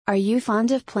Are you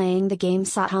fond of playing the game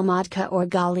Satta Modka or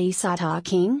Gali Satta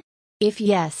King? If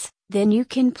yes, then you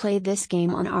can play this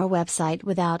game on our website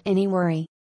without any worry.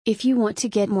 If you want to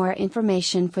get more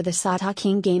information for the Satta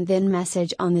King game, then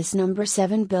message on this number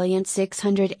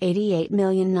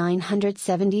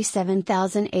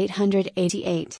 7,688,977,888.